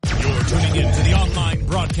tuning in to the online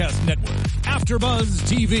broadcast network, AfterBuzz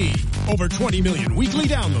TV. Over 20 million weekly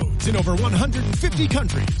downloads in over 150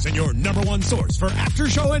 countries, and your number one source for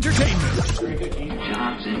after-show entertainment.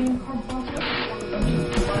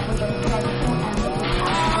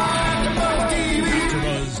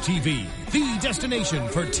 AfterBuzz TV, the destination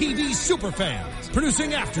for TV superfans,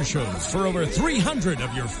 producing after-shows for over 300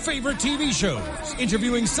 of your favorite TV shows,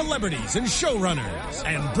 interviewing celebrities and showrunners,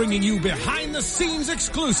 and bringing you behind-the-scenes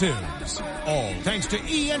exclusives. All thanks to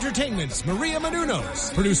E! Entertainment's Maria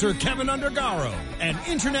Menounos, producer Kevin Undergaro, and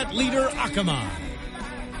internet leader Akamai.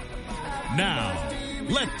 Now,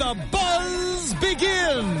 let the buzz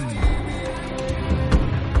begin!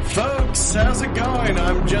 Folks, how's it going?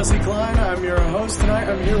 I'm Jesse Klein. I'm your host tonight.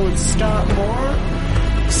 I'm here with Scott Moore.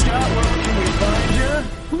 Scott, where can we find you?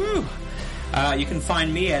 Woo! You can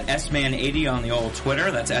find me at SMan80 on the old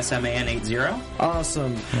Twitter. That's SMAN80.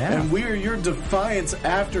 Awesome. Yeah. And we are your Defiance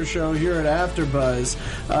After Show here at AfterBuzz.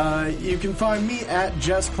 You can find me at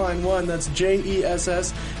Jess Klein1. That's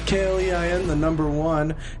JESSKLEIN, the number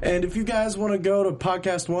 1. And if you guys want to go to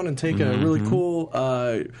Podcast One and take a really cool,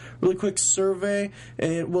 really quick survey,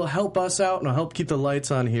 it will help us out and it'll help keep the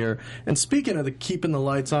lights on here. And speaking of keeping the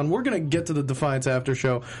lights on, we're going to get to the Defiance After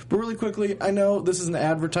Show. But really quickly, I know this is an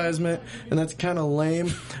advertisement, and that's kind of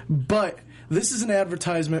lame, but this is an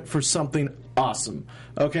advertisement for something awesome.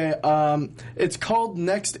 Okay, it's called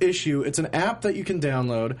Next Issue. It's an app that you can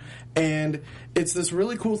download, and it's this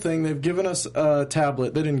really cool thing. They've given us a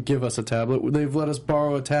tablet. They didn't give us a tablet. They've let us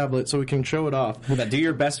borrow a tablet so we can show it off. Do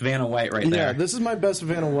your best Vanna White right there. Yeah, this is my best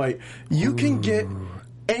Vanna White. You can get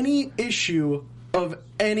any issue of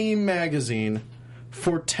any magazine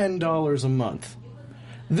for $10 a month.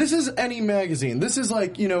 This is any magazine. This is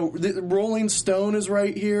like, Rolling Stone is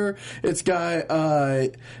right here. It's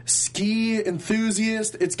got Ski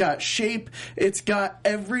Enthusiast. It's got Shape. It's got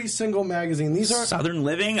every single magazine. These are Southern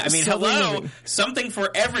Living. I mean, Southern hello. Living. Something for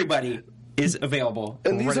everybody is available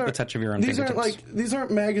right at the touch of your own fingertips. These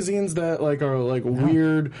aren't magazines that are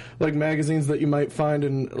weird, like magazines that you might find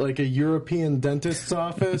in like a European dentist's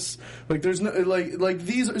office. Like there's no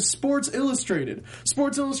these are Sports Illustrated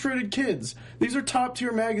Kids. These are top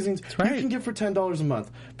tier magazines you can get for $10 a month.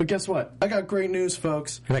 But guess what? I got great news,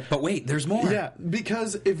 folks. You're like, but wait, there's more. Yeah,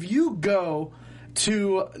 because if you go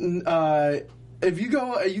to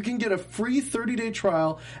you can get a free 30-day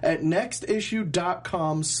trial at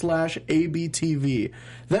nextissue.com/abtv.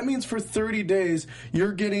 That means for 30 days,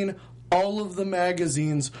 you're getting all of the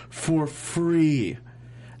magazines for free.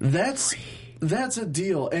 That's a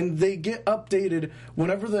deal. And they get updated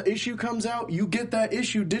whenever the issue comes out. You get that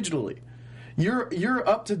issue digitally. You're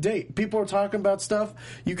up to date. People are talking about stuff.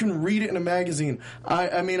 You can read it in a magazine.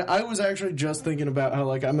 I mean, I was actually just thinking about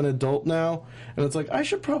how I'm an adult now, and it's I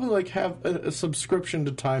should probably have a subscription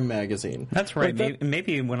to Time Magazine. That's right.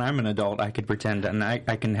 Maybe when I'm an adult, I could pretend and I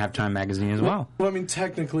can have Time Magazine as well. Well, I mean,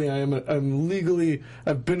 technically, I'm legally.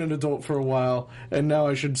 I've been an adult for a while, and now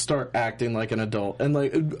I should start acting like an adult.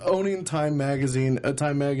 And owning Time Magazine, a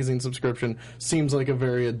Time Magazine subscription, seems like a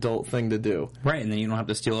very adult thing to do. Right, and then you don't have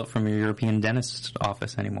to steal it from your European dentist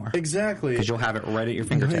office anymore. Exactly. Because you'll have it right at your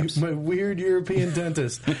fingertips. My weird European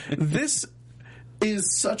dentist. This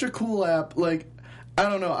is such a cool app. I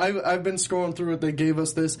don't know. I've been scrolling through it. They gave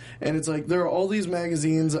us this, and it's there are all these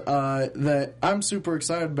magazines that I'm super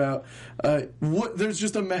excited about. There's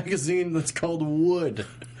just a magazine that's called Wood.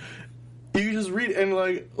 You just read it, and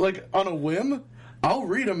on a whim, I'll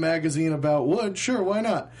read a magazine about wood. Sure, why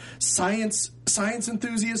not? Science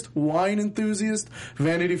enthusiast, wine enthusiast,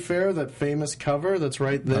 Vanity Fair, that famous cover that's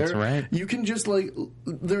right there. That's right. You can just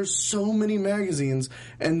there's so many magazines,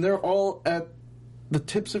 and they're all at the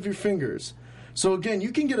tips of your fingers. So again,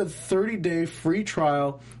 you can get a 30-day free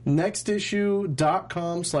trial,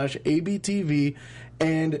 nextissue.com/abtv,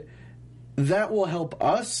 and that will help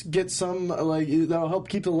us get some, that'll help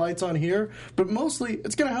keep the lights on here, but mostly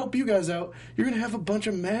it's going to help you guys out. You're going to have a bunch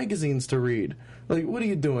of magazines to read. What are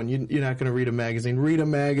you doing? You're not going to read a magazine. Read a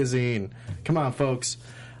magazine. Come on, folks.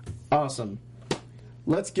 Awesome.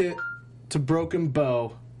 Let's get to Broken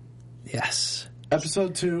Bow. Yes.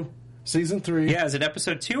 Episode 2. Season 3. Yeah, is it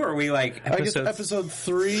episode 2 or are we episode... I guess episode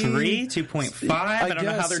 3. 3? 2.5? I don't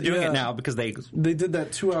know how they're doing it now because they did that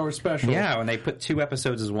 2-hour special. Yeah, and they put 2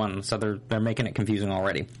 episodes as one, so they're making it confusing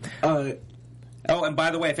already. And by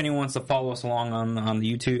the way, if anyone wants to follow us along on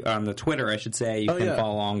the YouTube, on the Twitter, I should say, you can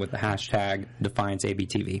follow along with the hashtag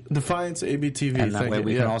DefianceABTV. DefianceABTV. And that way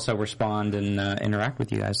we can also respond and interact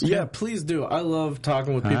with you guys. Yeah, please do. I love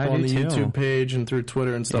talking with people on the YouTube page and through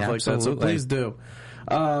Twitter and stuff like that, so please do.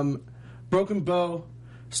 Broken Bow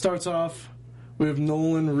starts off We have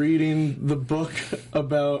Nolan reading the book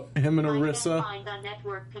about him and Arissa. I can't find a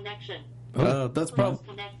network connection. That's probably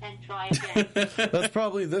connect and try again. That's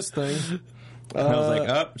probably this thing. I was like,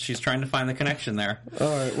 oh, she's trying to find the connection there. All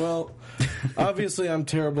right, well, obviously I'm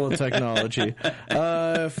terrible at technology.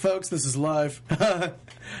 Folks, this is live.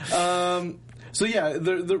 So yeah,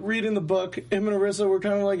 they're reading the book. Him and Arissa were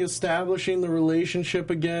kind of like establishing the relationship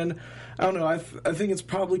again. I don't know. I think it's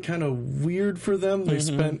probably kind of weird for them. They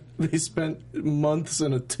spent months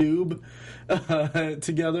in a tube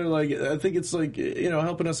together. Like, I think it's like,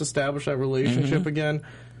 helping us establish that relationship again.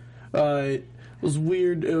 It was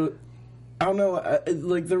weird. I don't know.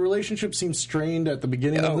 Like, the relationship seems strained at the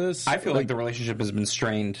beginning of this. I feel like the relationship has been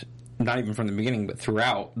strained, not even from the begining, but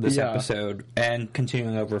throughout this episode, and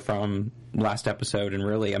continuing over from last episode. And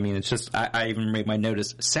really, I mean, it's just, I even made my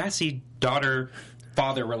notice, sassy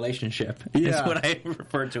daughter-father relationship is what I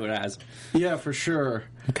refer to it as. Yeah, for sure.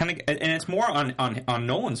 And it's more on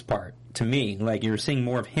Nolan's part, to me. Like, you're seeing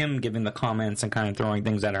more of him giving the comments and kind of throwing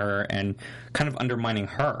things at her and kind of undermining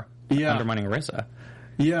her. Undermining Arissa.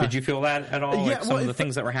 Yeah. Did you feel that at all? Like some of the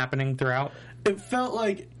things that were happening throughout? It felt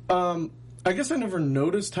like, I guess I never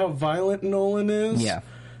noticed how violent Nolan is. Yeah.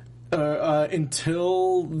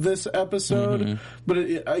 Until this episode.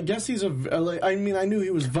 But I guess he's I knew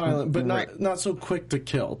he was violent, but not so quick to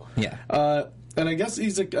kill. Yeah. And I guess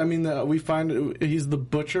we find he's the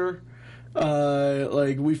butcher.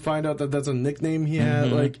 We find out that that's a nickname he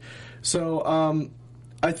had.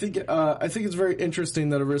 I think it's very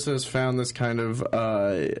interesting that Arissa has found this kind of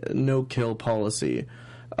no-kill policy.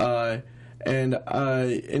 And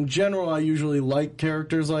in general, I usually like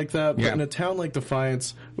characters like that. But in a town like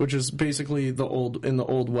Defiance, which is basically in the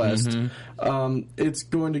Old West, it's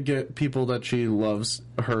going to get people that she loves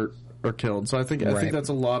hurt or killed. So I think that's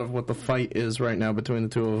a lot of what the fight is right now between the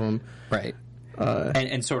two of them. Right.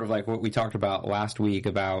 And sort of like what we talked about last week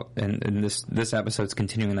about, and this episode's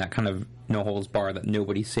continuing that kind of no holds bar, that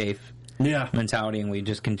nobody's safe mentality, and we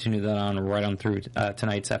just continue that on right on through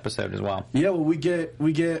tonight's episode as well. Yeah, well, we get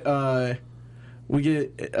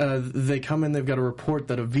they come in, they've got a report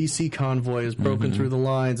that a VC convoy is broken through the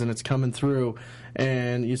lines, and it's coming through,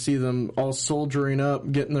 and you see them all soldiering up,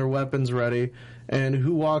 getting their weapons ready. And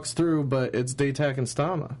who walks through? But it's Daytak and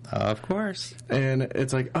Stama. Of course. And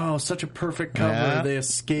it's like, oh, such a perfect cover. Yeah. They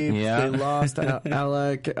escaped. Yeah. They lost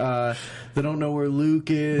Alec. They don't know where Luke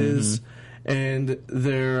is. And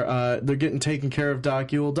they're getting taken care of.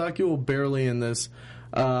 Doc Yule barely in this.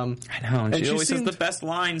 I know. And she always has the best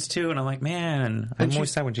lines, too. And I'm like, man, I'm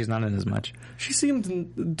always sad when she's not in as much. She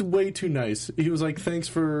seemed way too nice. He was like, thanks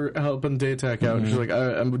for helping Daytak out. And she's like,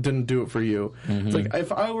 I didn't do it for you. It's like,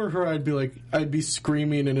 if I were her, I'd be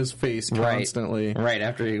screaming in his face constantly. Right,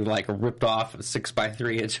 after he, ripped off a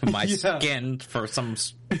 6x3 inch of my skin for some,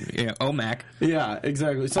 OMAC. Yeah,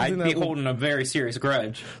 exactly. I'd be holding a very serious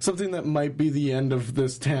grudge. Something that might be the end of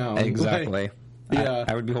this town. Exactly. Yeah,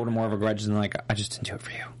 I would be holding more of a grudge than I just didn't do it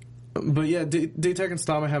for you. But yeah, Daytak and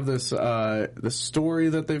Stama have this story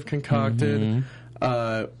that they've concocted.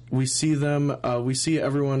 We see them. We see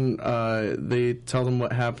everyone. They tell them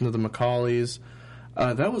what happened to the Macaulays.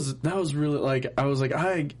 That was really I was like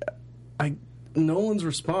Nolan's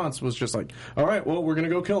response was just like, all right, well, we're gonna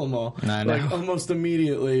go kill them all. I know. Almost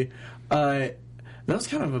immediately. That was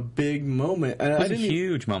kind of a big moment. It was a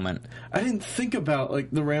huge moment. I didn't think about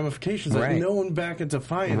the ramifications. No one back at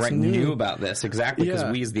Defiance knew about this exactly because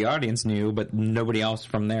we as the audience knew, but nobody else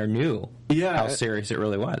from there knew how serious it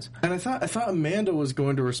really was. And I thought Amanda was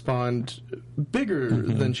going to respond bigger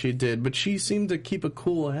than she did, but she seemed to keep a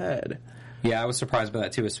cool head. Yeah, I was surprised by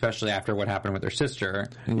that too, especially after what happened with her sister.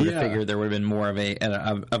 I would have figured there would have been more of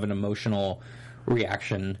an emotional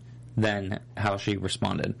reaction than how she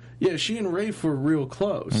responded. Yeah, she and Rafe were real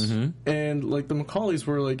close, and the Macaulays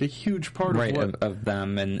were a huge part of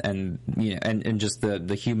them, and just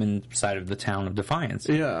the human side of the town of Defiance.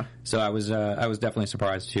 Yeah. So I was definitely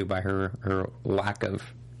surprised too by her lack of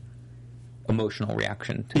emotional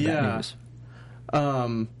reaction to that news.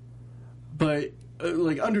 But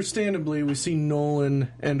understandably, we see Nolan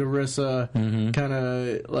and Arissa kind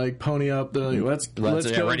of pony up. They're like, let's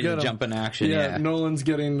go ready to jump in action. Yeah, Nolan's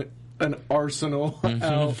getting an arsenal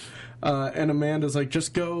out, and Amanda's like,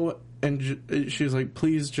 just go. And she's like,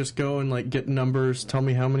 please just go and get numbers. Tell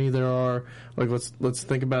me how many there are. Let's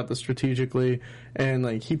think about this strategically.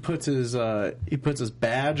 And he puts his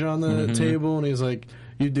badge on the table, and he's like,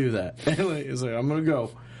 you do that. And he's like, I'm gonna go.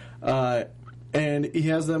 And he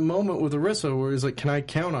has that moment with Arissa where he's like, can I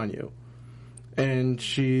count on you? And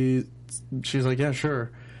she's like, yeah, sure.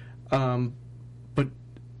 But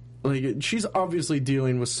like she's obviously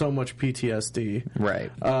dealing with so much PTSD,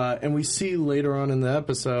 Right. And we see later on in the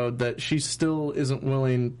episode that she still isn't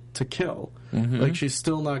willing to kill. Like she's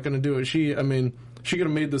still not going to do it. She could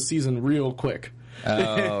have made the season real quick.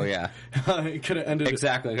 Oh, yeah. It could have ended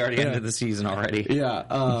Exactly. Already ended the season already.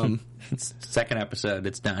 Yeah. It's second episode.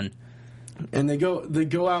 It's done. And they go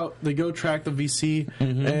track the VC,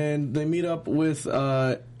 and they meet up with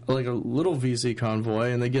like a little VC convoy,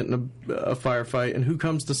 and they get in a firefight. And who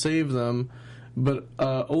comes to save them? But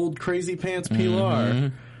old crazy pants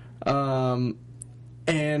Pilar. And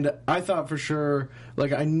I thought for sure,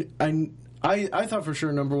 like I thought for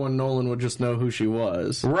sure, number one, Nolan would just know who she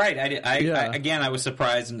was. Right. I was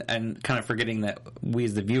surprised and kind of forgetting that we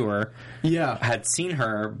as the viewer had seen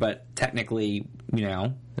her, but technically,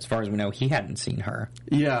 as far as we know, he hadn't seen her.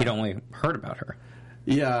 Yeah. He'd only heard about her.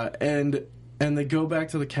 Yeah, and they go back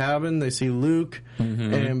to the cabin, they see Luke,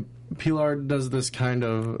 and Pilar does this kind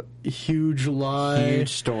of huge lie.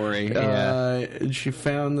 Huge story, She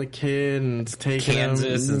found the kid and taken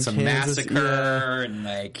Kansas him. and some massacre and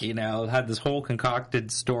had this whole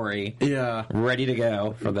concocted story ready to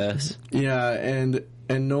go for this. Yeah, and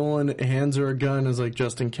Nolan hands her a gun as like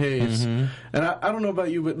just in case. And I don't know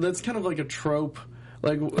about you, but that's kind of like a trope.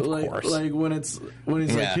 Like when he's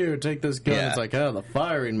like, here, take this gun. It's like, the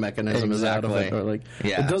firing mechanism is out of it, or like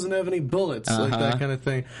it doesn't have any bullets, like that kind of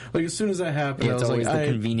thing. Like as soon as that happened, I was always like,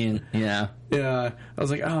 the convenient, I was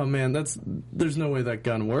like, oh man, there's no way that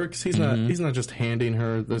gun works. He's not just handing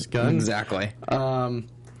her this gun. Exactly. And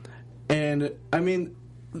I mean,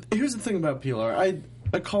 here's the thing about Pilar.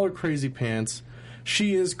 I call her crazy pants.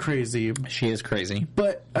 She is crazy. She is crazy.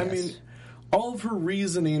 But I mean, all of her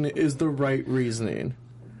reasoning is the right reasoning.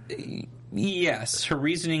 Yes, her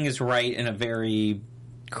reasoning is right in a very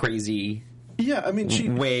crazy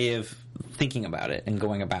way of thinking about it and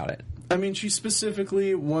going about it. I mean, she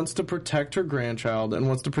specifically wants to protect her grandchild and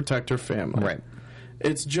wants to protect her family. Right.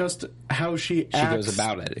 It's just how she acts goes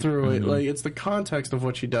about it through it. Like it's the context of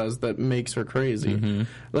what she does that makes her crazy.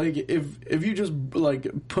 Like if you just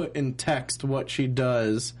like put in text what she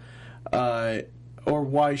does, or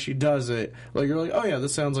why she does it, like you're like, oh yeah,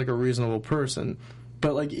 this sounds like a reasonable person.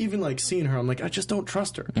 But like even like seeing her, I'm like, I just don't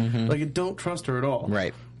trust her. Like I don't trust her at all.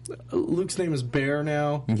 Right. Luke's name is Bear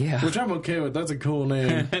now, which I'm okay with. That's a cool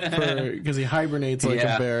name because he hibernates like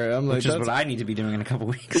a bear. I'm like, which is what I need to be doing in a couple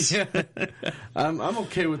weeks. I'm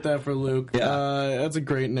okay with that for Luke. Yeah. That's a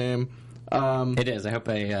great name. It is. I hope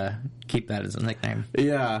I keep that as a nickname.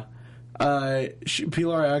 Yeah.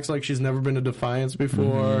 Pilar acts like she's never been to Defiance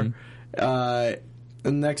before. The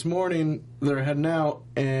next morning, they're heading out,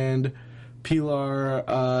 and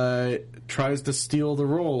Pilar tries to steal the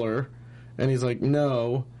roller, and he's like,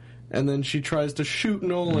 no. And then she tries to shoot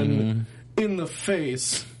Nolan in the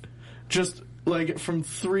face, just like from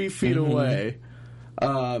 3 feet away.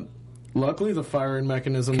 Luckily, the firing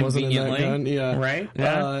mechanism wasn't in that gun. Yeah. Right?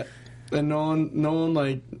 Yeah. And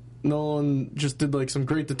Nolan just did like some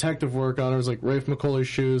great detective work on her. It was like Rafe McCauley's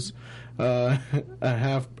shoes, a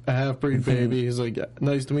half-breed baby. He's like,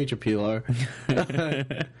 nice to meet you, Pilar.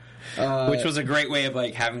 Which was a great way of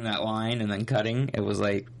like having that line and then cutting. It was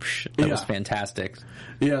like, that was fantastic.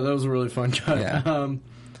 Yeah, that was a really fun cut. Yeah.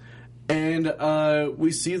 And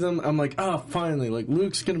we see them. I'm like, finally, like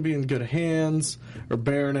Luke's gonna be in good hands, or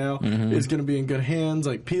Bear now is gonna be in good hands.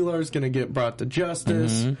 Like Pilar's gonna get brought to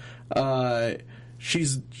justice.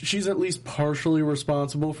 She's at least partially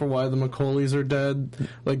responsible for why the McCauleys are dead.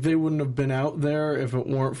 Like they wouldn't have been out there if it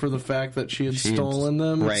weren't for the fact that she had stolen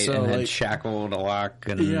them. Right, so, and like, had shackled Alok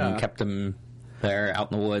and kept them there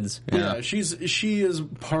out in the woods. Yeah, she is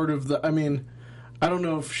part of the. I mean, I don't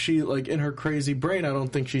know if she, like, in her crazy brain, I don't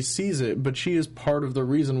think she sees it, but she is part of the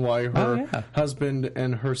reason why her husband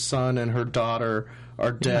and her son and her daughter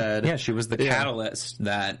are dead. Yeah, she was the catalyst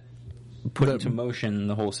that put into motion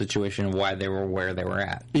the whole situation of why they were where they were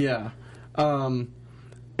at. Yeah. And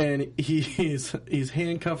he's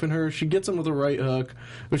handcuffing her. She gets him with a right hook,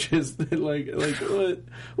 which is like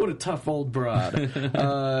what a tough old broad.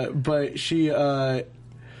 But she really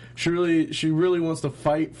wants to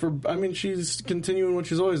fight for. I mean, she's continuing what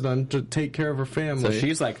she's always done, to take care of her family. So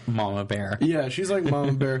she's like Mama Bear. Yeah, she's like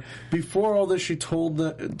Mama Bear. Before all this, she told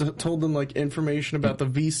them like information about the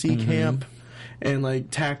VC camp and like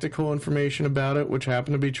tactical information about it, which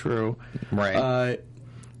happened to be true. Right.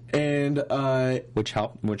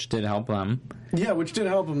 Which did help them. Yeah, which did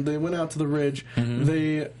help them. They went out to the ridge.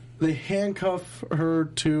 They they handcuff her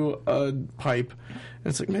to a pipe. And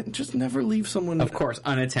it's like, man, just never leave someone... Of course,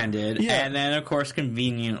 unattended. Yeah. And then, of course,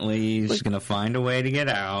 conveniently, she's going to find a way to get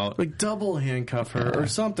out. Like, double handcuff her or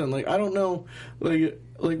something. Like, I don't know. Like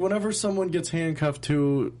whenever someone gets handcuffed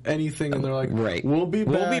to anything and they're like, right. We'll be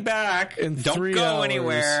back in Don't 3 go hours.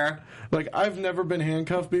 anywhere. Like, I've never been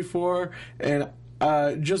handcuffed before, and...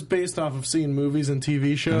 just based off of seeing movies and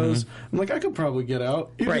TV shows, I'm like, I could probably get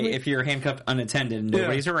out. Right, if you're handcuffed unattended,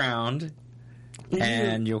 nobody's around,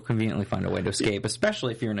 and you'll conveniently find a way to escape,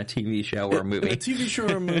 especially if you're in a TV show or a movie. In a TV show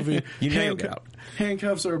or a movie, you'll get out.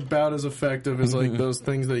 Handcuffs are about as effective as like those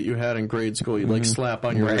things that you had in grade school. You like slap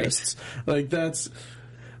on your wrists. Like that's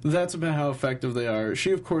about how effective they are.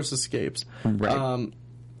 She of course escapes. Right.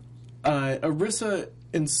 Arissa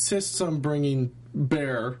insists on bringing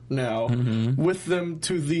Bear now with them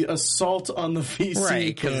to the assault on the VC camp.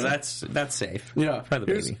 Right, because that's safe. Yeah. For the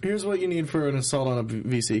baby. Here's what you need for an assault on a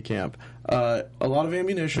VC camp. A lot of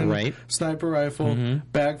ammunition, right. Sniper rifle,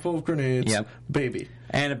 bag full of grenades, baby.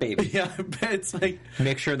 And a baby. Yeah, it's like...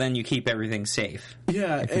 Make sure then you keep everything safe.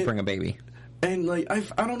 Yeah. If you bring a baby. And, like,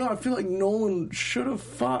 I don't know, I feel like Nolan should have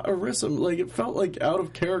fought Arissa. Like, it felt, like, out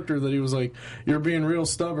of character that he was like, you're being real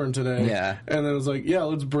stubborn today. Yeah. And then it was like, yeah,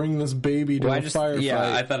 let's bring this baby to a firefight.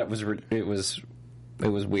 Yeah, I thought it was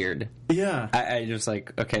weird. Yeah. I just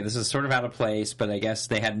like, okay, this is sort of out of place, but I guess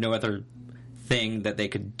they had no other thing that they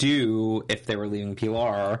could do if they were leaving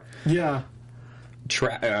Pilar. Yeah.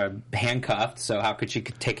 Handcuffed, so how could she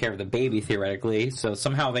take care of the baby theoretically? So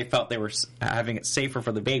somehow they felt they were having it safer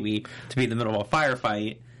for the baby to be in the middle of a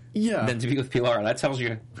firefight than to be with Pilar. That tells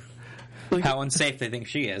you how unsafe they think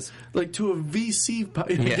she is. Like to a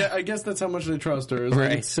VC, I guess that's how much they trust her. Is right.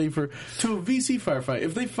 Like it's safer to a VC firefight.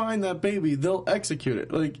 If they find that baby, they'll execute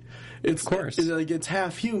it. Like it's, of course, it's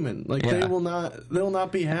half human. Like they will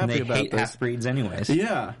not be happy about this. They hate half breeds anyways.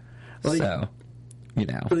 Yeah, like, so. You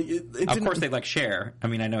know, of course they like Cher. I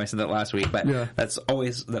mean, I know I said that last week, but that's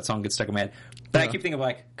always that song gets stuck in my head. But I keep thinking of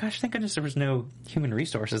like, gosh, thank goodness there was no human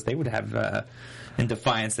resources. They would have in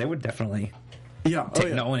Defiance. They would definitely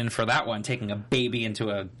take Nolan in for that one, taking a baby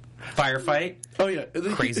into a firefight. Oh yeah,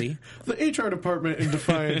 crazy. The HR department in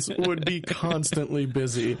Defiance would be constantly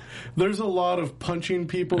busy. There's a lot of punching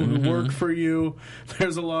people who work for you.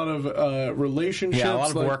 There's a lot of relationships. Yeah, a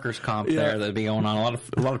lot of workers' comp there that'd be going on.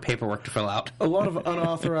 A lot of paperwork to fill out. A lot of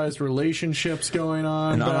unauthorized relationships going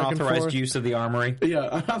on. An unauthorized use of the armory. Yeah,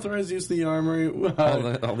 unauthorized use of the armory.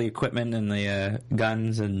 All the equipment and the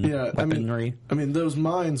guns and weaponry. I mean, those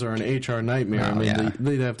mines are an HR nightmare.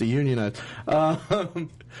 They'd have to unionize.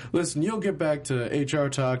 Listen, you'll get back to HR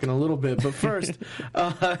talk in a little bit, but first,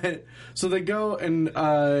 so they go and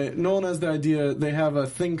Nolan has the idea. They have a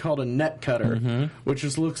thing called a net cutter, which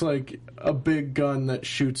just looks like a big gun that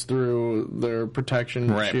shoots through their protection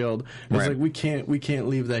shield. It's like we can't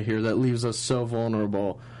leave that here. That leaves us so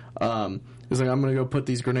vulnerable. He's like, I'm gonna go put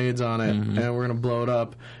these grenades on it, and we're gonna blow it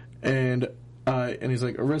up. And he's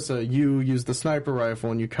like, Arissa, you use the sniper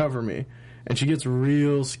rifle and you cover me. And she gets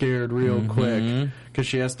real scared real quick because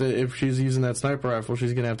she has to, if she's using that sniper rifle,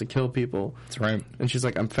 she's going to have to kill people. That's right. And she's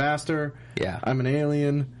like, I'm faster. Yeah. I'm an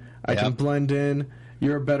alien. I can blend in.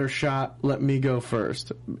 You're a better shot. Let me go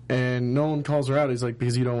first. And Nolan calls her out. He's like,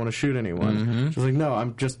 because you don't want to shoot anyone. She's like,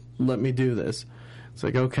 no, let me do this. It's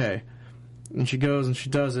like, okay. And she goes and she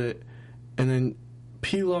does it. And then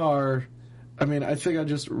Pilar, I mean, I think I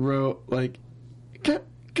just wrote, like,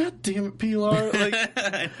 God damn it, Pilar.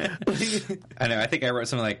 I know. I think I wrote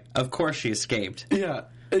something like, of course she escaped. Yeah.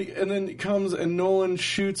 And then it comes and Nolan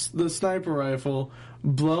shoots the sniper rifle,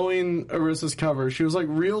 blowing Arissa's cover. She was like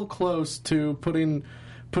real close to putting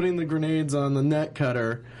the grenades on the net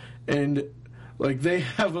cutter. And like they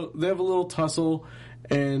have a little tussle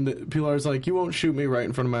and Pilar's like, you won't shoot me right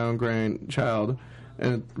in front of my own grandchild.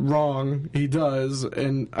 And wrong, he does.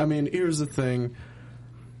 And I mean, here's the thing.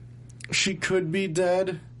 She could be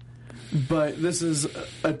dead, but this is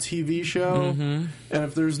a TV show, and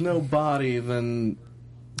if there's no body, then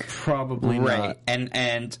probably not.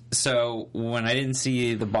 And so when I didn't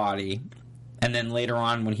see the body, and then later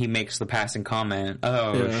on when he makes the passing comment,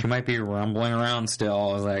 she might be rumbling around still,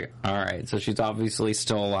 I was like, all right, so she's obviously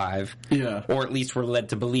still alive. Yeah. Or at least we're led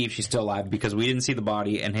to believe she's still alive because we didn't see the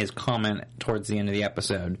body, and his comment towards the end of the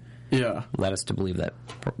episode led us to believe that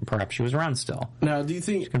perhaps she was around still. Now, do you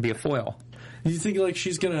think... She's going to be a foil. Do you think, like,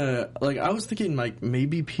 she's going to... Like, I was thinking, like,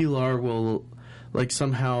 maybe Pilar will, like,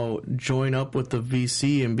 somehow join up with the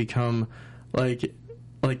VC and become, like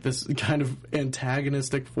this kind of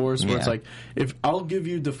antagonistic force where it's like, if I'll give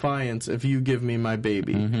you Defiance if you give me my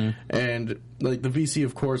baby. And, like, the VC,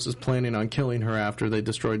 of course, is planning on killing her after they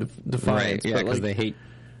destroy Defiance. Right, yeah, because they hate...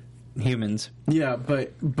 humans. Yeah,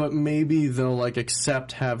 but maybe they'll like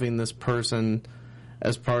accept having this person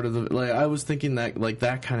as part of the. Like, I was thinking that like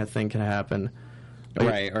that kind of thing can happen. Like,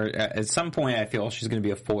 Right, or at some point I feel she's going to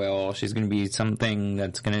be a foil. She's going to be something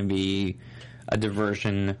that's going to be a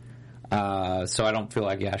diversion. So I don't feel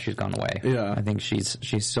like, she's gone away. Yeah. I think she's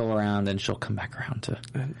still around, and she'll come back around to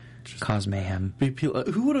cause mayhem.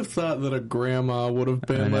 Who would have thought that a grandma would have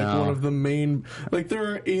been like one of the main? Like,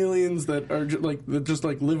 there are aliens that are that just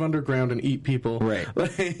live underground and eat people. Right.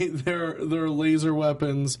 Like, there are laser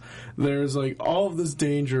weapons. There's like all of this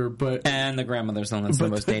danger, and the grandmother's the one that's the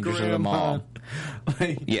most dangerous of them all.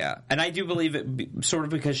 Like, yeah, and I do believe it sort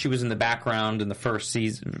of because she was in the background in the first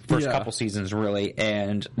couple seasons, really,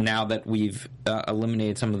 and now that we've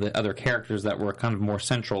eliminated some of the other characters that were kind of more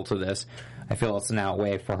central to this, I feel it's now a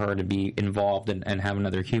way for her to be involved and have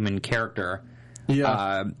another human character,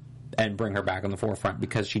 and bring her back on the forefront,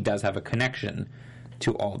 because she does have a connection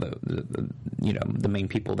to all the main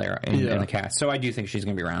people there in the cast. So I do think she's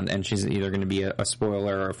going to be around, and she's either going to be a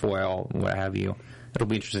spoiler or a foil, what have you. It'll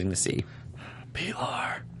be interesting to see.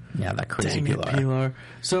 Pilar. Yeah, that crazy Pilar.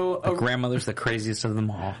 So the grandmother's the craziest of them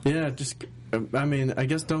all. Yeah, I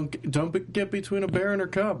guess don't get between a bear and her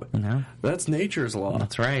cub. No. That's nature's law.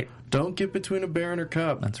 That's right. Don't get between a bear and her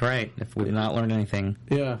cub. That's right. If we've not learned anything,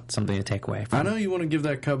 it's something to take away from. I know you want to give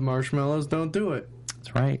that cub marshmallows. Don't do it.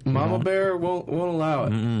 That's right. Mama bear won't allow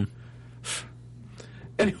it. Mm-mm.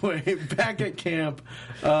 Anyway, back at camp,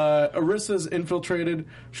 Arissa's infiltrated.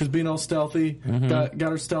 She's being all stealthy. Mm-hmm.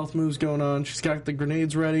 Got her stealth moves going on. She's got the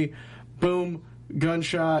grenades ready. Boom,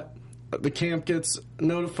 gunshot. The camp gets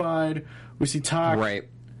notified. We see Tok. Right.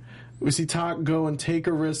 We see Tok go and take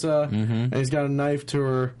Arissa, and he's got a knife to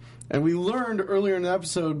her. And we learned earlier in the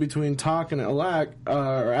episode between Tok and Alec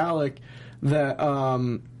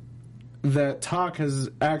that Tok is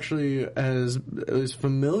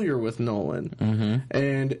familiar with Nolan,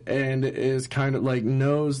 and is kind of like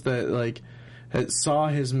knows that saw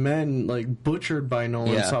his men like butchered by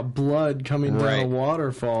Nolan, saw blood coming down a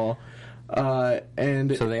waterfall,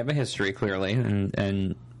 and so they have a history clearly,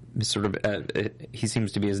 and sort of he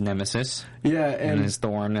seems to be his nemesis, and his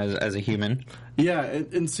thorn as a human,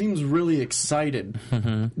 and seems really excited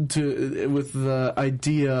with the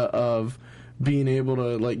idea of being able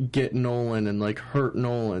to like get Nolan and like hurt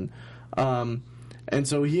Nolan, and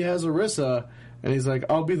so he has Arissa, and he's like,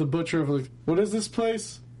 "I'll be the butcher of like, what is this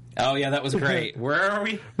place?" Oh yeah, that was great. Where are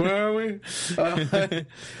we?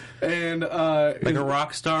 And like a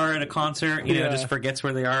rock star at a concert, just forgets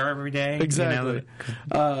where they are every day. Exactly.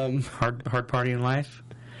 Hard party in life.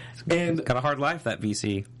 And got a hard life, that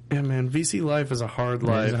VC. Yeah, man, VC life is a hard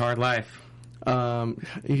life. It's a hard life.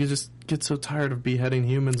 You just get so tired of beheading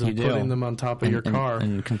humans and putting them on top of your car.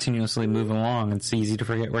 And continuously moving along. It's easy to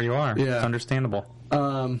forget where you are. Yeah. It's understandable.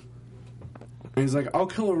 He's like, I'll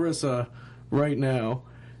kill Arissa right now,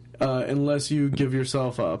 unless you give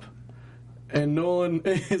yourself up. And Nolan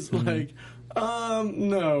is like,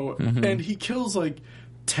 no. And he kills like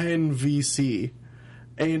 10 VC.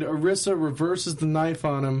 And Arissa reverses the knife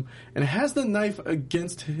on him and has the knife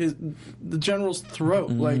against the general's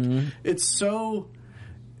throat. Like, it's so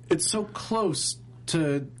close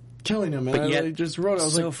to killing him. And but yet, I just wrote it. I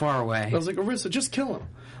was so like, far away. I was like, Arissa, just kill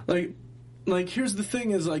him. Like here's the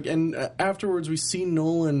thing is like, and afterwards we see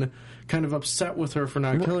Nolan kind of upset with her for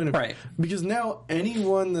not killing him. Right. Because now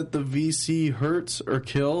anyone that the VC hurts or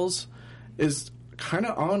kills is kind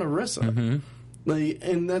of on Arissa. Like,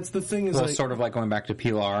 and that's the thing is, it's sort of like going back to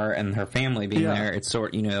Pilar and her family being there. It's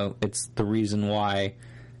it's the reason why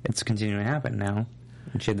it's continuing to happen now.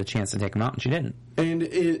 And she had the chance to take him out, and she didn't. And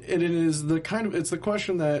it is the kind of, it's the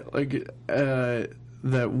question that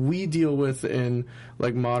that we deal with in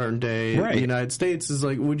like modern day United States is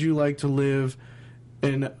like, would you like to live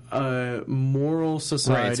in a moral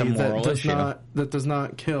society that does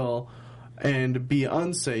not kill and be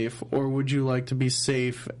unsafe, or would you like to be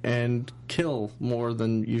safe and kill more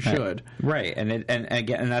than you should? Right. And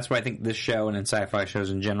again, that's why I think this show and in sci-fi shows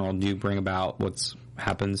in general do bring about what's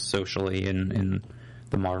happens socially in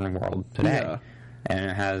the modern world today. Yeah.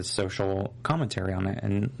 And it has social commentary on it,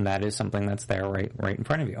 and that is something that's there right in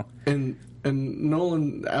front of you. And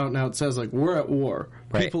Nolan out and out says, like, we're at war.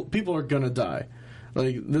 Right. People are gonna die.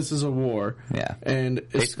 Like, this is a war. Yeah. And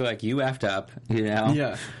basically, like, you effed up,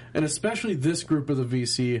 Yeah. And especially this group of the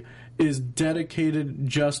VC is dedicated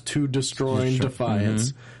just to destroying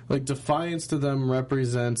Defiance. Like, Defiance to them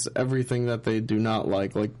represents everything that they do not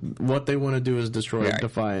like. Like, what they want to do is destroy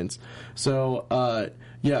Defiance. So,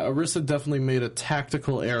 Arissa definitely made a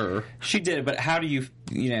tactical error. She did, but how do you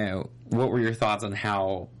what were your thoughts on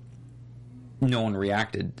how no one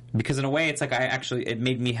reacted, because in a way it's like it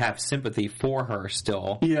made me have sympathy for her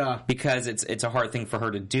still. Yeah. Because it's a hard thing for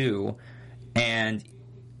her to do, and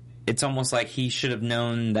it's almost like he should have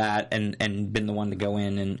known that and been the one to go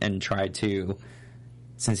in and try to,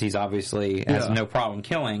 since he's obviously has no problem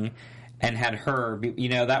killing, and had her be,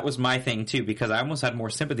 that was my thing too, because I almost had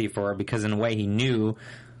more sympathy for her, because in a way he knew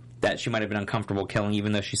that she might have been uncomfortable killing,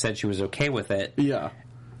 even though she said she was okay with it. Yeah.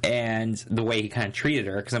 And the way he kind of treated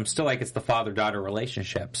her, because I'm still like, it's the father-daughter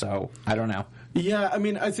relationship, so I don't know. Yeah, I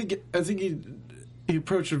mean, I think he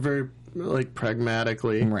approached it very, like,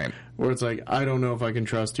 pragmatically. Right. Where it's like, I don't know if I can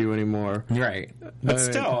trust you anymore. Right. But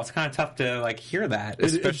still, it's kind of tough to, like, hear that,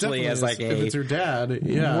 especially as, like, if it's your dad,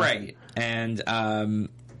 yeah. Right. And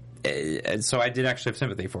so I did actually have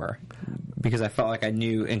sympathy for her, because I felt like I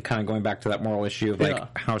knew, and kind of going back to that moral issue of,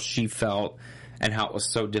 like, how she felt, and how it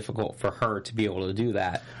was so difficult for her to be able to do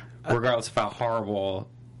that, regardless of how horrible,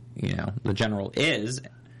 the general is.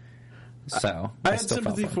 So I had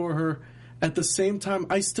sympathy for her. At the same time,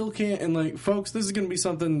 I still can't, and like, folks, this is going to be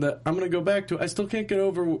something that I'm going to go back to. I still can't get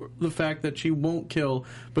over the fact that she won't kill,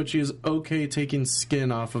 but she is okay taking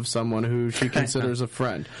skin off of someone who she considers a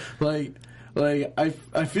friend. Like,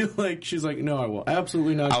 I feel like she's like, no, I will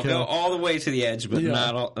absolutely not I'll kill. go all the way to the edge, but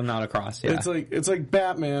not across. Yeah. It's like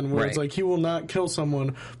Batman, where it's like, he will not kill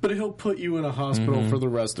someone, but he'll put you in a hospital for the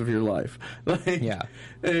rest of your life. Like,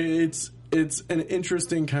 it's an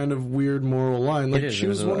interesting kind of weird moral line. Like, she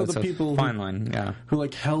was one of the people who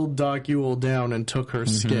like held Doc Ewell down and took her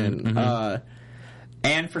skin.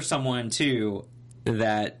 And for someone too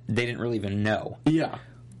that they didn't really even know. Yeah.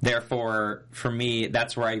 Therefore, for me,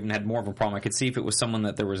 that's where I even had more of a problem. I could see if it was someone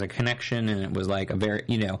that there was a connection and it was like a very,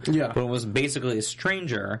 but it was basically a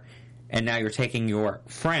stranger, and now you're taking your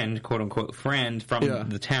friend, quote unquote friend, from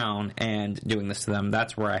the town and doing this to them.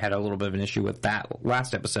 That's where I had a little bit of an issue with that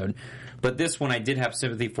last episode. But this one, I did have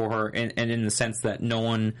sympathy for her, and in the sense that no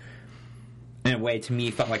one, in a way, to me,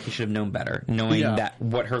 felt like he should have known better, knowing that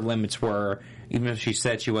what her limits were, even if she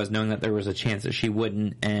said she was, knowing that there was a chance that she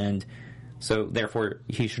wouldn't, and so, therefore,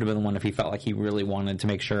 he should have been the one, if he felt like he really wanted to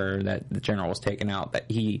make sure that the general was taken out, that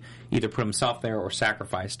he either put himself there or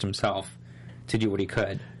sacrificed himself to do what he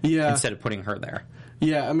could, instead of putting her there.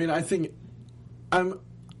 Yeah, I mean, I think I'm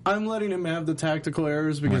letting him have the tactical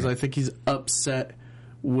errors, because I think he's upset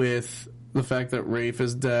with the fact that Rafe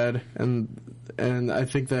is dead, and I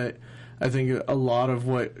think a lot of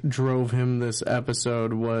what drove him this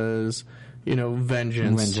episode was,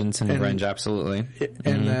 vengeance and revenge, absolutely.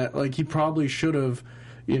 And that, like, he probably should have,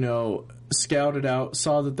 scouted out,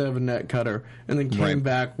 saw that they have a net cutter, and then came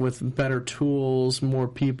back with better tools, more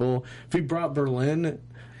people. If he brought Berlin,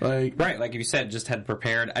 like if you said, just had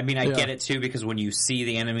prepared. I mean, I get it too, because when you see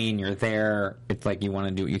the enemy and you're there, it's like you want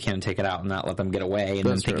to do what you can to take it out and not let them get away. And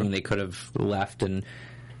That's then thinking true. they could have left, and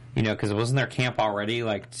because it wasn't their camp already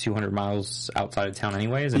like 200 miles outside of town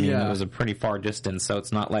anyways. I mean, it was a pretty far distance, so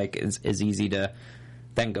it's not like it's easy to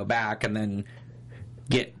then go back and then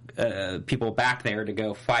get people back there to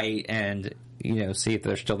go fight and see if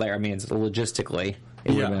they're still there. I mean, it's logistically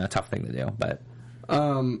it would have been a tough thing to do, but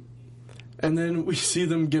and then we see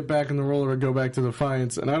them get back in the roller and go back to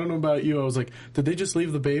Defiance. And I don't know about you, I was like, did they just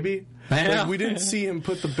leave the baby? I know. Like, we didn't see him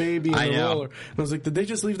put the baby in the roller. And I was like, did they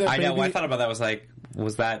just leave that baby? I know. When I thought about that, I was like,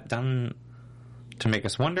 was that done to make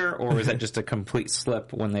us wonder, or was that just a complete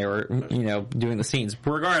slip when they were, doing the scenes?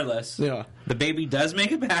 Regardless, the baby does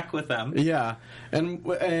make it back with them. Yeah,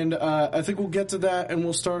 and I think we'll get to that, and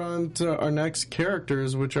we'll start on to our next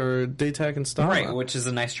characters, which are Daytak and Stana. Right, which is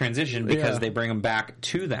a nice transition, because they bring them back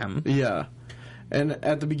to them. Yeah, and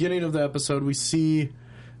at the beginning of the episode, we see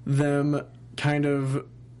them kind of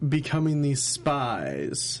becoming these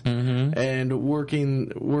spies and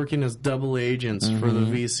working as double agents for the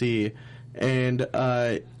VC, and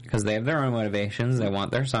because they have their own motivations, they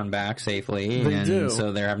want their son back safely, they do.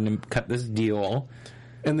 So they're having to cut this deal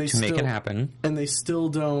to make it happen. And they still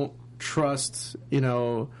don't trust,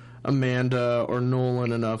 Amanda or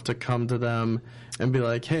Nolan enough to come to them and be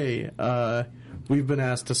like, "Hey, we've been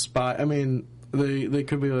asked to spy." I mean, they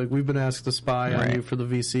could be like, "We've been asked to spy on you for the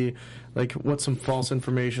VC. Like, what's some false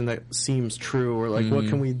information that seems true, or like, what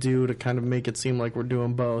can we do to kind of make it seem like we're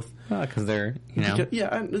doing both?" Because they're,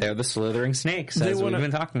 they're the slithering snakes, as we've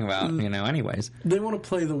been talking about, anyways. They want to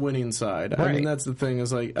play the winning side. Right. I mean, that's the thing,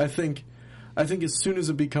 is like, I think as soon as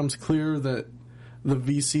it becomes clear that the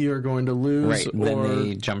VC are going to lose, then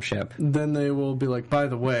they jump ship. Then they will be like, by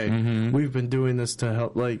the way, we've been doing this to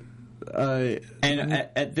help, like, and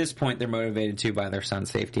at this point, they're motivated too by their son's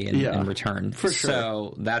safety and return. For sure.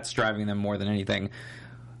 So that's driving them more than anything.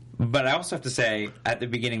 But I also have to say, at the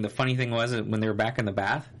beginning, the funny thing was that when they were back in the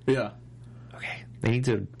bath, okay, they need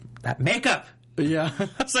to that makeup. Yeah.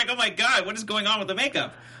 I was like, oh my god, what is going on with the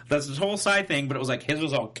makeup? That's this whole side thing, but it was like his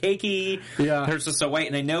was all cakey. Yeah. Hers was so white,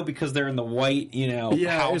 and I know because they're in the white,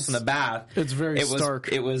 house in the bath. It's very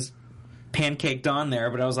stark. It was pancaked on there,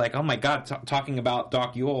 but I was like, oh my god, talking about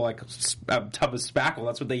Doc Yule, like a tub of spackle,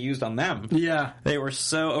 that's what they used on them. Yeah. They were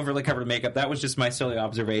so overly covered in makeup. That was just my silly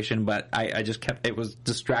observation, but I just kept, it was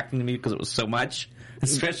distracting to me because it was so much.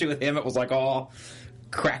 Especially with him, it was like all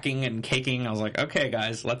cracking and caking. I was like, okay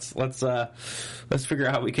guys, let's figure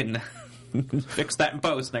out how we can fix that in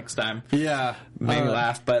post next time. Yeah, made me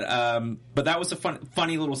laugh, but that was a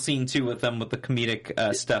funny little scene too with them with the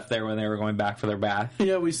comedic stuff there when they were going back for their bath.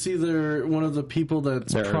 Yeah, we see one of the people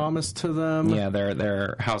that's promised to them. Yeah,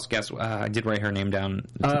 their house guest. I did write her name down.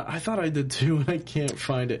 I thought I did too, and I can't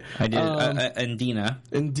find it. I did.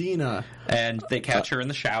 Indina. And they catch her in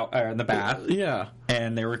the shower, in the bath. Yeah,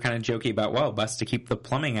 and they were kind of joking about, well, best to keep the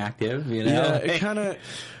plumbing active. Yeah, it kind of.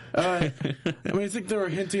 I mean, I think they were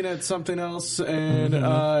hinting at something else, and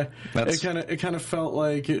it kind of felt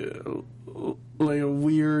like a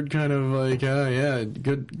weird kind of like, oh yeah,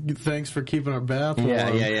 good. Thanks for keeping our bath warm.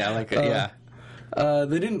 Yeah.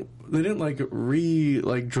 They didn't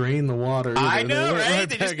drain the water either. I know, right?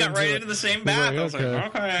 They just got right into the same bath. I was like,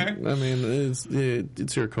 okay. I mean,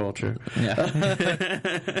 it's your culture.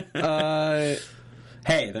 Yeah.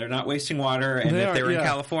 Hey, they're not wasting water, and if they were in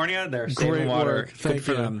California, they're saving water. Good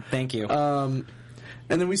for them. Thank you. And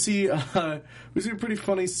then we see a pretty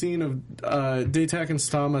funny scene of Datak and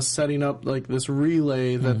Stama setting up like this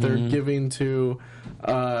relay that they're giving to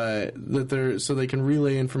so they can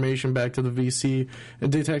relay information back to the VC,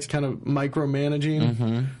 and Datak's kind of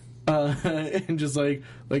micromanaging. And just like,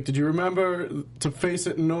 did you remember to face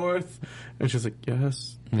it north? And she's like,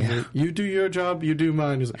 yes. Yeah. You do your job, you do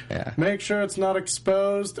mine. He's like, make sure it's not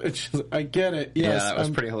exposed. And she's like, I get it. Yes, yeah, that was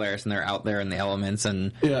pretty hilarious. And they're out there in the elements,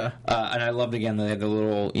 and and I loved again they had the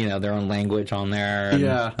little their own language on there. And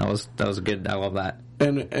that was good. I love that.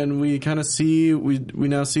 And we kind of see we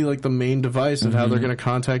now see like the main device of how they're going to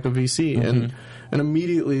contact the VC and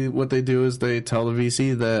immediately what they do is they tell the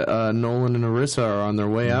VC that Nolan and Arissa are on their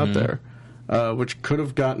way out there, which could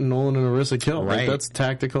have gotten Nolan and Arissa killed. Right. Like, that's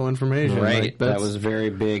tactical information. Right. Like, that was very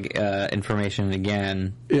big information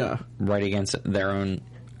again. Yeah. Right against their own,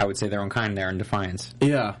 I would say their own kind there in Defiance.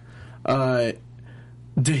 Yeah.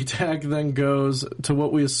 Datak then goes to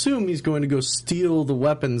what we assume he's going to go steal the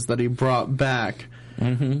weapons that he brought back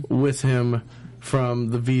with him from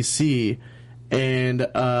the VC, and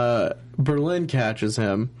Berlin catches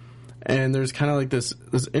him, and there's kind of like this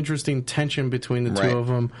interesting tension between the two of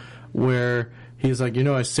them, where he's like,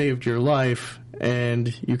 I saved your life,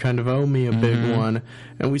 and you kind of owe me a big one.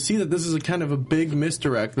 And we see that this is a kind of a big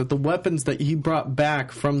misdirect, that the weapons that he brought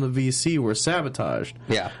back from the VC were sabotaged.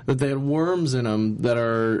 Yeah. That they had worms in them that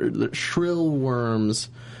are shrill worms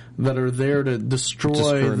that are there to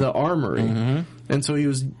destroy the armory. And so he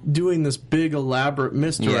was doing this big elaborate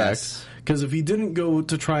misdirect. Because if he didn't go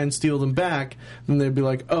to try and steal them back, then they'd be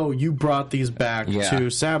like, oh, you brought these back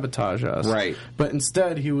to sabotage us. Right. But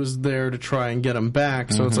instead, he was there to try and get them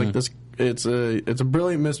back. So it's like this. It's a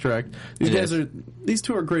brilliant misdirect. These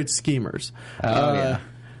two are great schemers. The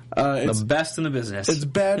best in the business. It's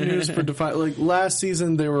bad news for Defiance. Like last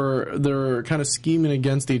season, they were kind of scheming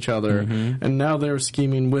against each other, and now they're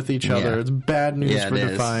scheming with each other. It's bad news for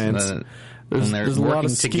Defiance. There's a lot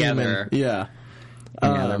of scheming. Yeah.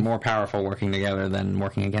 They're more powerful working together than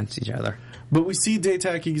working against each other. But we see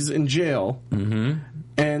Datak, he's in jail, and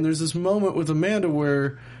there's this moment with Amanda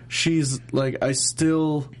where she's like, I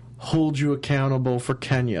still hold you accountable for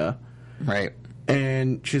Kenya. Right.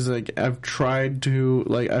 And she's like, I've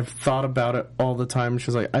thought about it all the time.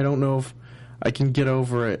 She's like, I don't know if I can get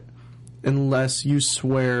over it unless you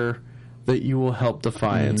swear that you will help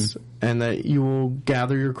Defiance and that you will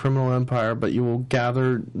gather your criminal empire, but you will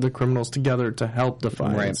gather the criminals together to help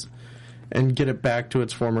Defiance and get it back to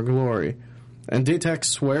its former glory. And Datak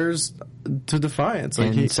swears to Defiance.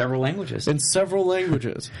 Like in several languages. In several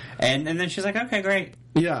languages. And then she's like, okay, great.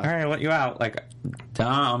 Yeah. All right, I'll let you out. Like,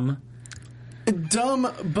 dumb,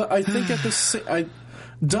 but I think at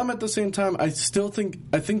the same time, I think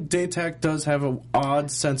Datak does have an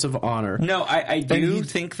odd sense of honor. No, I do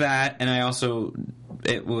think that, and I also,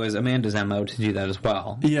 it was Amanda's MO to do that as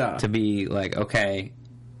well. Yeah. To be like, okay,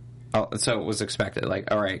 so it was expected.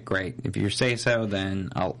 Like, all right, great. If you say so, then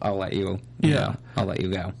I'll let you. I'll let you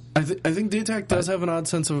go. I think Datak does have an odd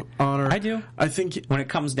sense of honor. I do. I think when it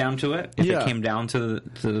comes down to it, if it came down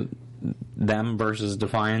to them versus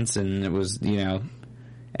Defiance, and it was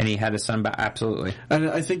and he had his son back, absolutely. And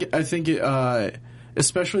I think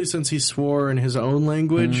especially since he swore in his own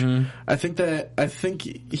language. I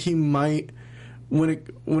think he might, when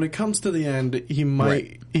it comes to the end, he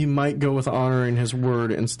might go with honoring his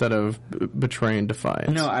word instead of betraying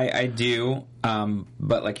Defiance. No, I do.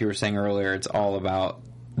 But like you were saying earlier, it's all about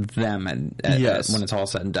them, and when it's all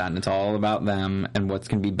said and done, it's all about them and what's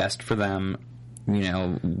going to be best for them.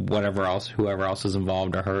 Whoever else is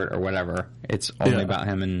involved or hurt or whatever, it's only about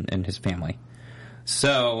him and his family.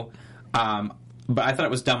 So, but I thought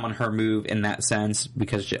it was dumb on her move in that sense,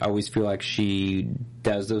 because I always feel like she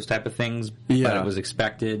does those type of things, but it was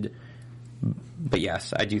expected. But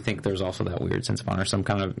yes, I do think there's also that weird sense of honor, some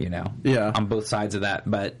kind of, on both sides of that,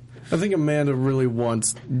 but I think Amanda really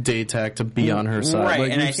wants Datak to be on her side. Right,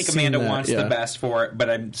 like, and I think Amanda wants the best for it, but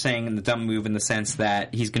I'm saying in the dumb move in the sense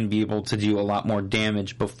that he's going to be able to do a lot more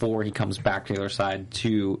damage before he comes back to the other side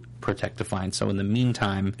to protect Defiance. So in the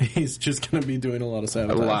meantime, he's just going to be doing a lot of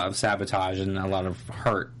sabotage. And a lot of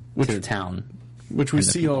hurt to the town. Which we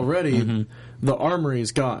see already, the armory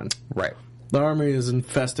is gone. Right. The armory is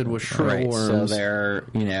infested with shrill worms. So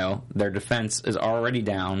their defense is already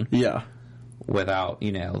down. Yeah. Without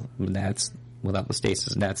without the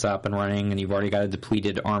stasis nets up and running, and you've already got a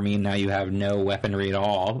depleted army, and now you have no weaponry at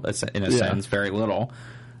all, in a sense, very little.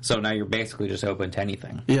 So now you're basically just open to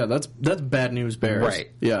anything. Yeah, that's bad news bears.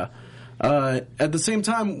 Right. Yeah. At the same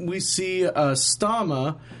time, we see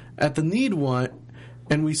Stama at the Needwant,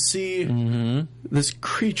 and we see this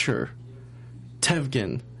creature,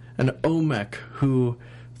 Tevgin, an Omek, who,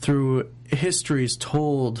 through histories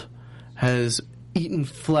told, has eaten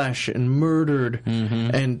flesh and murdered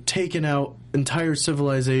and taken out entire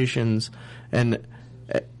civilizations, and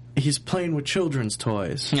he's playing with children's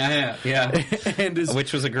toys. Yeah. And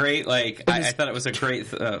which was a great, I thought it was a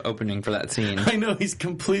great opening for that scene. I know, he's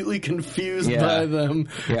completely confused by them.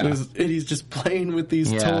 Yeah. And he's just playing with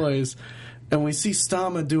these toys. And we see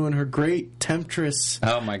Stama doing her great temptress.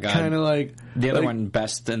 Oh my god! Kind of like the other one,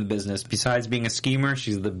 best in the business. Besides being a schemer,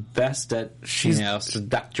 she's the best at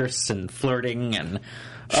seductress and flirting, and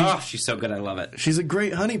she's so good. I love it. She's a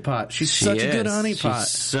great honeypot. She's such a good honeypot. She's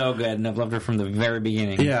so good, and I've loved her from the very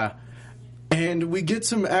beginning. Yeah. And we get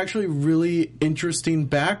some actually really interesting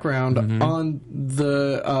background on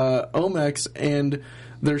the Omeks and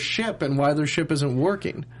their ship and why their ship isn't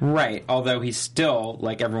working. Right. Although he's still,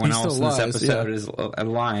 like everyone else in this episode, is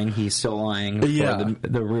lying. He's still lying for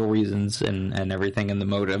the real reasons and everything and the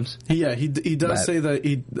motives. Yeah, he does say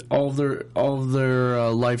that all of their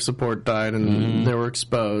life support died and they were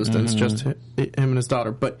exposed, and it's just him and his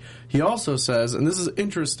daughter. But he also says, and this is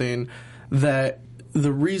interesting, that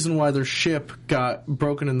the reason why their ship got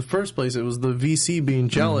broken in the first place, it was the VC being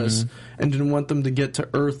jealous and didn't want them to get to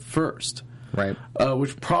Earth first. Right.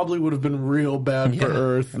 Which probably would have been real bad for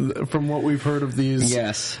Earth, from what we've heard of these.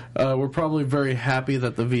 Yes. We're probably very happy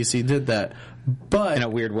that the VC did that. But in a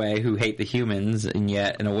weird way, who hate the humans, and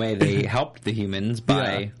yet in a way they helped the humans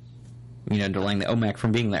by, delaying the Omek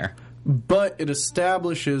from being there. But it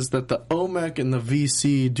establishes that the Omek and the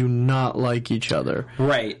VC do not like each other.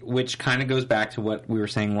 Right, which kind of goes back to what we were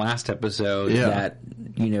saying last episode, that,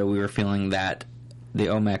 we were feeling that the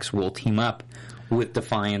Omeks will team up with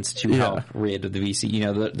Defiance to help rid of the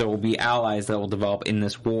VC. There will be allies that will develop in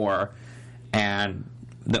this war, and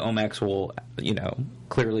the Omeks will,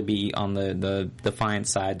 clearly be on the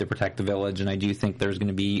Defiance side to protect the village, and I do think there's going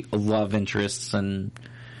to be love interests, and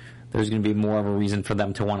there's going to be more of a reason for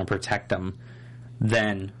them to want to protect them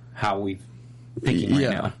than how we're thinking right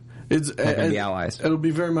now. They're going to be allies. It'll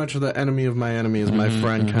be very much the enemy of my enemy is my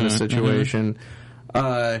friend kind of situation.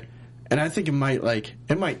 And I think it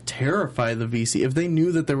might terrify the VC if they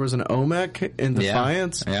knew that there was an Omek in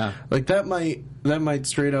Defiance. Yeah. Like that might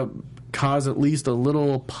straight up cause at least a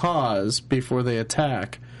little pause before they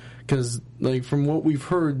attack. Because from what we've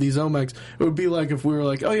heard, these Omeks, it would be like if we were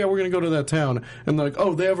like, oh yeah, we're gonna go to that town, and they're like,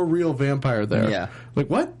 oh, they have a real vampire there. Yeah. Like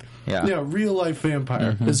what? Yeah, real life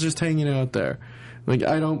vampire. It's just hanging out there. Like,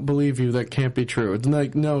 I don't believe you. That can't be true. It's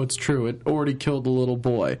like, no, it's true. It already killed the little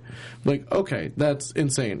boy. Like, okay, that's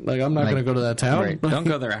insane. Like, I'm not going to go to that town. Right. Don't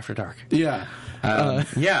go there after dark. Yeah.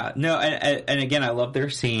 No, and again, I love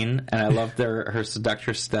their scene, and I love her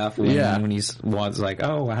seductress stuff. When he was like,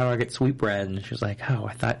 oh, how do I get sweetbread? And she was like, oh,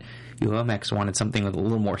 I thought you Omeks wanted something with a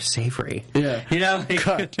little more savory. Yeah.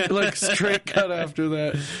 Cut. Straight cut after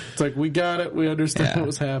that. It's like, we got it. We understand what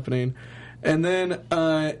was happening. And then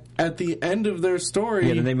at the end of their story...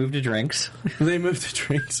 Yeah, then they moved to drinks. But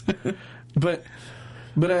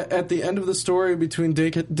at the end of the story between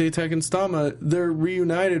Datak and Stama, they're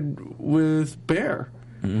reunited with Bear.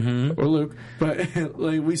 Or Luke. But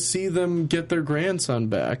we see them get their grandson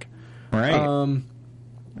back. Right.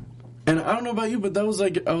 And I don't know about you, but that was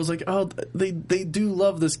like, I was like, oh, they do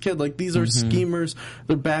love this kid. Like, these are schemers,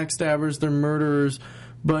 they're backstabbers, they're murderers.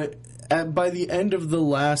 But by the end of the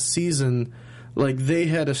last season, like, they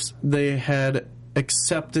had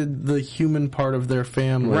accepted the human part of their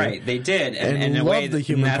family. Right, they did. And in a loved way, the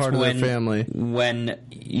human part of their family. When,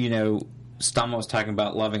 Stama was talking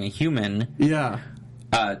about loving a human... Yeah.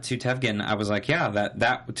 To Tevgen, I was like, yeah,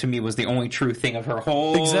 that to me was the only true thing of her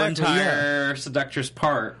whole entire seductress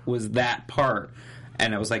part was that part.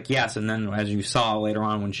 And I was like, yes, and then as you saw later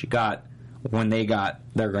on when they got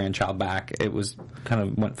their grandchild back, it was kind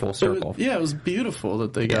of went full circle. It was beautiful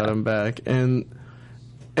that they got him back.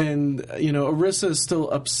 And Arissa is still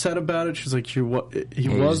upset about it. She's like, he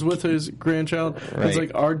was with his grandchild. Right. It's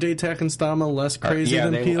like, are Datak and Stama less crazy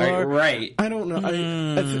than Pilar? Right. I don't know.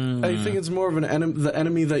 I think it's more of the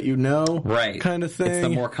enemy that you know, right, kind of thing. It's the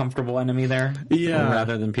more comfortable enemy there,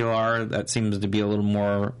 rather than Pilar. That seems to be a little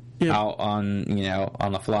more out on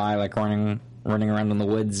on the fly, like running around in the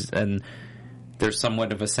woods, and there's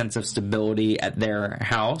somewhat of a sense of stability at their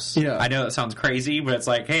house. Yeah. I know that sounds crazy, but it's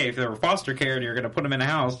like, hey, if they're foster care and you're going to put them in a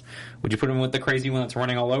house, would you put them with the crazy one that's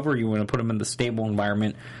running all over? Or you want to put them in the stable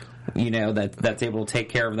environment, that's able to take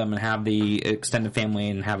care of them and have the extended family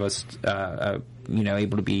and have us,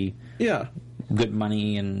 able to be good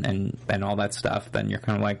money and all that stuff. Then you're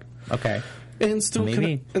kind of like, okay. And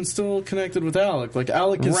still connected with Alec. Like,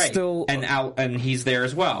 Alec is still... And he's there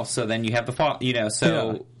as well. So then you have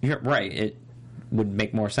the you're right. It would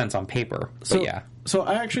make more sense on paper. But So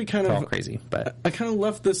I actually kind of... all crazy, but... I kind of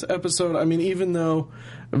left this episode... I mean, even though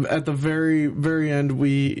at the very, very end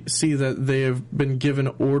we see that they have been given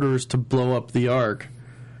orders to blow up the Ark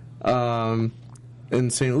in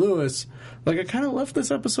St. Louis... Like, I kind of left this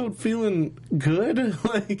episode feeling good.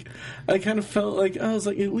 Like, I kind of felt like, I was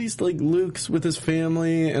like, at least, like, Luke's with his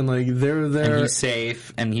family, and, like, they're there. And he's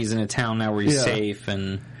safe, and he's in a town now where he's safe,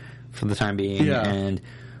 and for the time being. Yeah. And,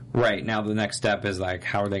 right, now the next step is, like,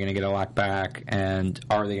 how are they going to get Alec back, and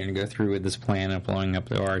are they going to go through with this plan of blowing up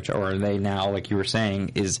the Arch, or are they now, like you were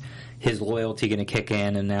saying, is his loyalty going to kick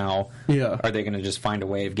in, and now are they going to just find a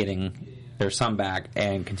way of getting their son back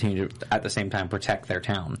and continue to, at the same time, protect their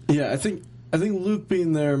town? Yeah, I think Luke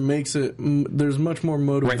being there makes it... there's much more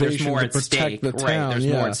motivation to protect the town. Right, there's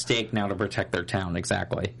more at stake now to protect their town,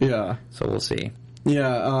 exactly. Yeah. So we'll see.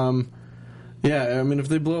 Yeah, I mean, if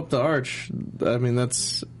they blow up the Arch, I mean,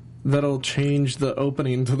 that'll change the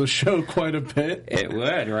opening to the show quite a bit. It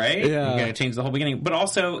would, right? Yeah. You're going to change the whole beginning. But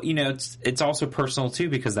also, it's also personal, too,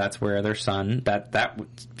 because that's where their son... That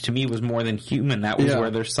to me, was more than human. That was where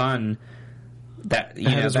their son... That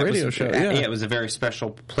his radio show. It was a very special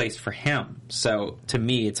place for him. So to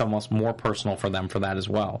me, it's almost more personal for them for that as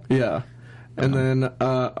well. Yeah, and then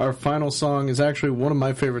our final song is actually one of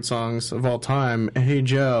my favorite songs of all time. Hey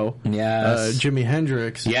Joe, yes, Jimi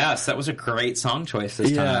Hendrix. Yes, that was a great song choice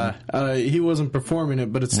this time. He wasn't performing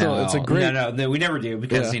it, but it's still it's a great. No, we never do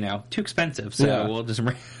because too expensive. So we'll just.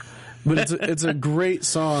 But it's a great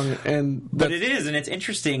song, but it is, and it's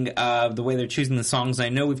interesting the way they're choosing the songs. I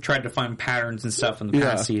know we've tried to find patterns and stuff in the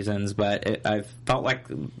past seasons, but I felt like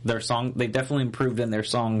they definitely improved in their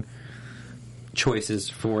song choices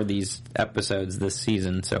for these episodes this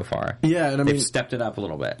season so far. Yeah, and they've stepped it up a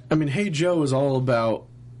little bit. I mean, Hey Joe is all about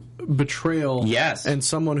betrayal, and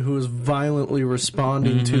someone who is violently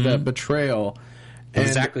responding to that betrayal.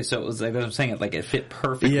 Exactly. So it was like I'm saying, it fit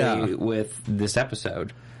perfectly with this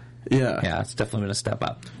episode. Yeah, it's definitely been a step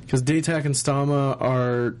up. Because Datak and Stama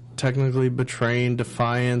are technically betraying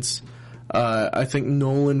Defiance. I think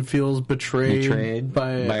Nolan feels betrayed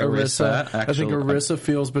by Arissa. I think Arissa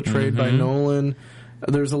feels betrayed by Nolan.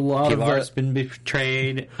 There's a lot Pilar's been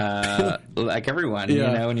betrayed, like everyone,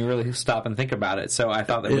 when you really stop and think about it. So I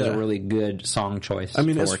thought that was a really good song choice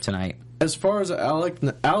for tonight. As far as Alec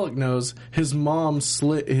knows, his mom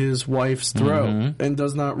slit his wife's throat and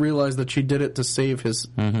does not realize that she did it to save his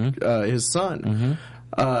son.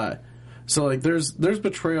 So like, there's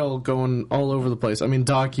betrayal going all over the place. I mean,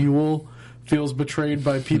 Doc Ewell feels betrayed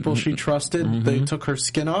by people she trusted. They took her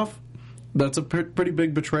skin off. That's a pretty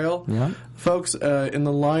big betrayal. Yeah. Folks, in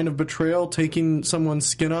the line of betrayal, taking someone's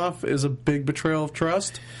skin off is a big betrayal of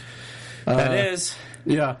trust. That is.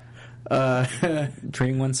 Yeah.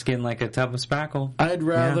 Treating one's skin like a tub of spackle. I'd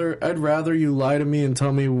rather you lie to me and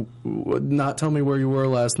not tell me where you were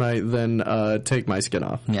last night than take my skin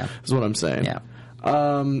off. Yeah. Is what I'm saying. Yeah.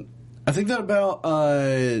 I think that about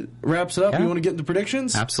wraps it up. You want to get into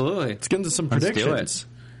predictions? Absolutely. Let's get into some predictions. Let's do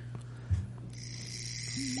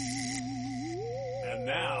it. And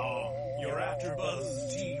now, your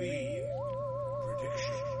AfterBuzz TV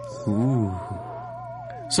predictions. Ooh.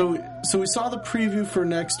 So So we saw the preview for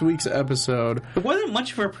next week's episode. It wasn't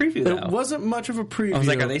much of a preview, though. It wasn't much of a preview. I was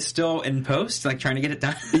like, are they still in post, like trying to get it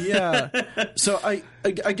done? Yeah. So I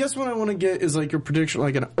guess what I want to get is like your prediction,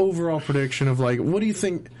 like an overall prediction of like, what do you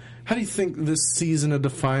think? How do you think this season of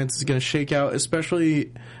Defiance is going to shake out,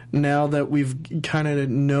 especially now that we've kind of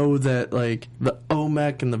know that like the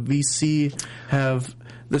OMEC and the VC have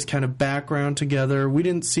this kind of background together. We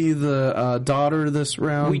didn't see the daughter this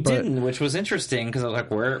round. We didn't, which was interesting because I was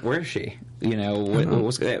like, where is she? You know, it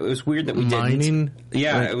was weird that we didn't.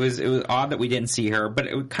 Yeah, right. It was odd that we didn't see her, but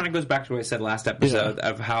it kind of goes back to what I said last episode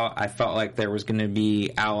of how I felt like there was going to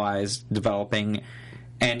be allies developing,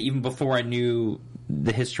 and even before I knew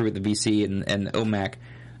the history with the VC and OMEC,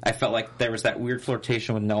 I felt like there was that weird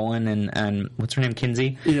flirtation with Nolan and what's her name,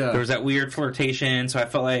 Kinsey? Yeah. There was that weird flirtation, so I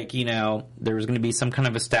felt like, you know, there was going to be some kind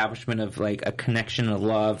of establishment of, like, a connection of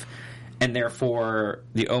love, and therefore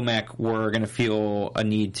the OMEC were going to feel a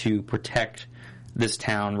need to protect this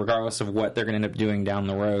town, regardless of what they're going to end up doing down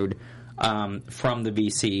the road, from the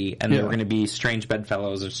VC, and they were going to be strange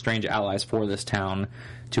bedfellows or strange allies for this town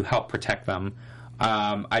to help protect them.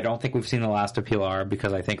 I don't think we've seen the last of Pilar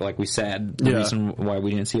because I think, like we said, the reason why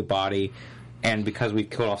we didn't see a body, and because we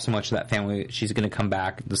killed off so much of that family, she's going to come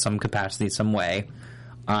back to some capacity, some way.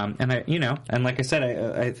 And like I said,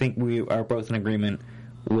 I think we are both in agreement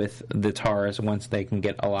with the Tars. Once they can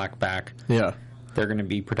get Alak back, they're going to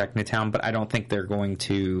be protecting the town. But I don't think they're going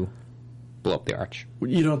to blow up the Arch.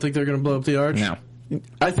 You don't think they're going to blow up the Arch? No.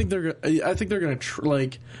 I think they're going to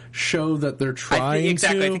show that they're trying.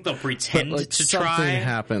 Exactly. I think they'll pretend to try. Something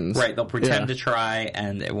happens, right? They'll pretend to try,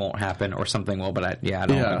 and it won't happen, or something will. But I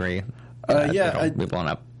don't agree. Be blown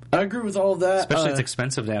up. I agree with all of that. Especially it's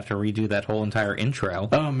expensive to have to redo that whole entire intro.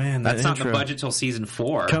 Oh man, that's not the budget till season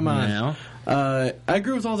 4. Come on. You know? I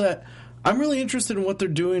agree with all that. I'm really interested in what they're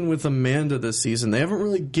doing with Amanda this season. They haven't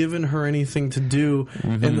really given her anything to do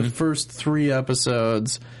in the first 3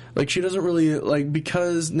 episodes. Like, she doesn't really, like,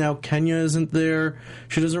 because now Kenya isn't there,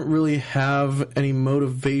 she doesn't really have any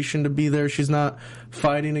motivation to be there. She's not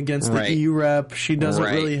fighting against the E-Rep. She doesn't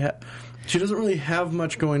really have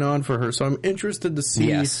much going on for her. So I'm interested to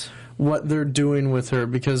see what they're doing with her,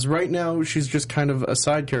 because right now she's just kind of a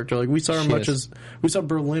side character. Like, we saw her we saw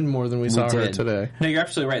Berlin more than we saw her today. No, you're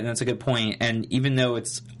absolutely right, and that's a good point. And even though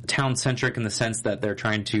it's town-centric in the sense that they're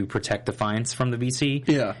trying to protect Defiance from the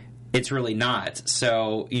VC, it's really not.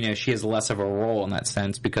 So, you know, she has less of a role in that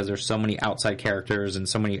sense because there's so many outside characters and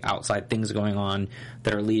so many outside things going on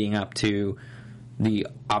that are leading up to the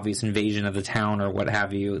obvious invasion of the town or what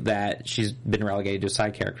have you, that she's been relegated to a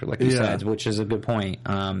side character, like you said, which is a good point.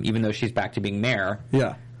 Even though she's back to being mayor,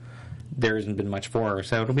 there hasn't been much for her.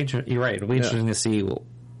 So it'll be you're right. It'll be interesting to see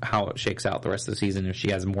how it shakes out the rest of the season if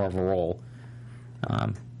she has more of a role.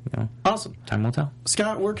 Awesome. Time will tell.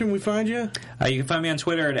 Scott, where can we find you? You can find me on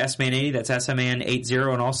Twitter at SMan80. That's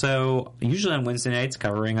SMan80, and also usually on Wednesday nights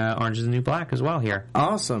covering Orange is the New Black as well here.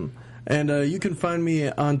 Awesome. And you can find me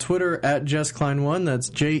on Twitter at JessKlein1. That's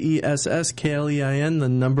JessKlein, the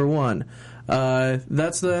number 1.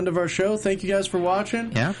 That's the end of our show. Thank you guys for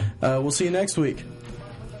watching. Yeah. We'll see you next week.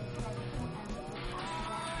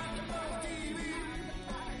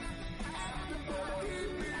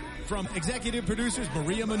 From executive producers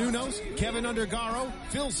Maria Menounos, Kevin Undergaro,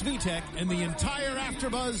 Phil Svitek, and the entire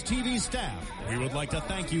AfterBuzz TV staff, we would like to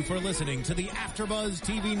thank you for listening to the AfterBuzz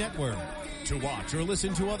TV network. To watch or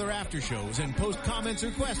listen to other after shows and post comments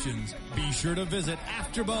or questions, be sure to visit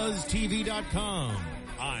AfterBuzzTV.com.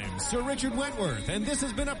 I'm Sir Richard Wentworth, and this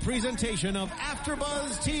has been a presentation of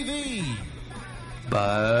AfterBuzz TV.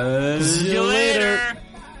 Buzz you later.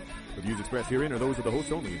 The views expressed herein are those of the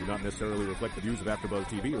hosts only and do not necessarily reflect the views of AfterBuzz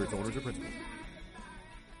TV or its owners or principals.